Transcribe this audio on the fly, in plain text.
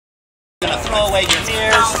throw away your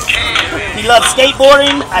mirrors. He loves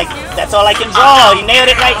skateboarding. That's all I can draw. He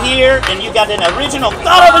nailed it right here, and you got an original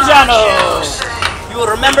Vagginos. You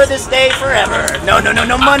will remember this day forever. No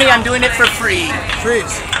money. I'm doing it for free.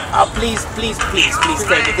 Please. Oh, please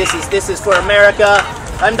take it. This is for America.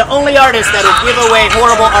 I'm the only artist that will give away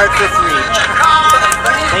horrible art for free.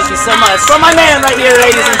 Thank you so much. For my man right here,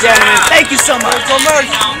 ladies and gentlemen. Thank you so much.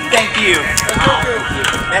 Thank you.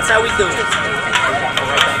 That's how we do it.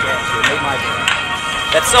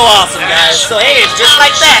 That's so awesome, guys. So hey, just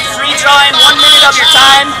like that, free drawing, 1 minute of your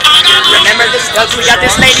time. Remember this, we got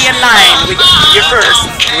this lady in line. You're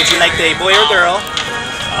first. Would you like the boy or girl?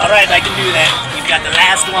 All right, I can do that. You've got the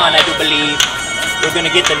last one, I do believe. We're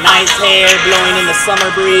gonna get the nice hair blowing in the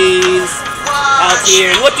summer breeze out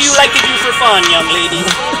here. And what do you like to do for fun, young lady?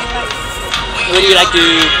 What do you like to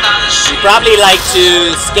do? You probably like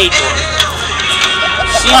to skateboard.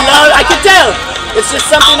 She loves, I can tell. It's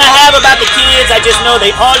just something I have about the kids. I just know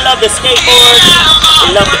they all love the skateboards.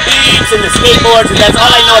 They love the beats and the skateboards, and that's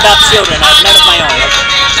all I know about children. I have none of my own.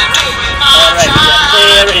 All right, we got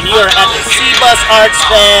there, and you are at the C-Bus Arts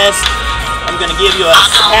Fest. I'm gonna give you a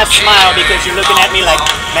half smile because you're looking at me like,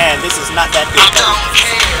 man, this is not that good.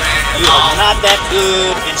 You are not that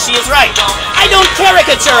good, and she is right. I don't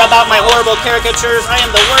caricature about my horrible caricatures. I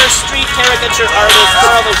am the worst street caricature artist,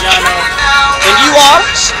 Carl Vaggiano. And you are?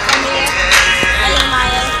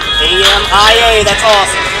 A-M-I-A, that's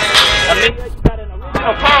awesome. Amelia, you got an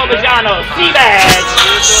original Carl Vaggiano C-Badge.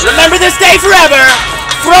 Remember this day forever.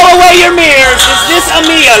 Throw away your mirrors. Is this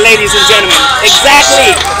Amelia, ladies and gentlemen?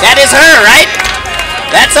 Exactly. That is her, right?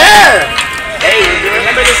 That's her. Hey,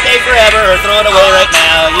 remember this day forever or throw it away right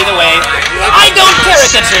now. Either way. I don't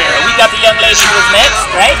caricature. We got the young lady who was next,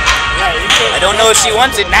 right? I don't know if she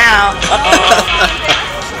wants it now.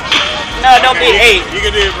 No, don't be. Hey, You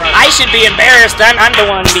can do it right. I should be embarrassed. I'm the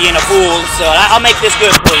one being a fool, so I'll make this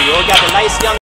good for you. We got the nice young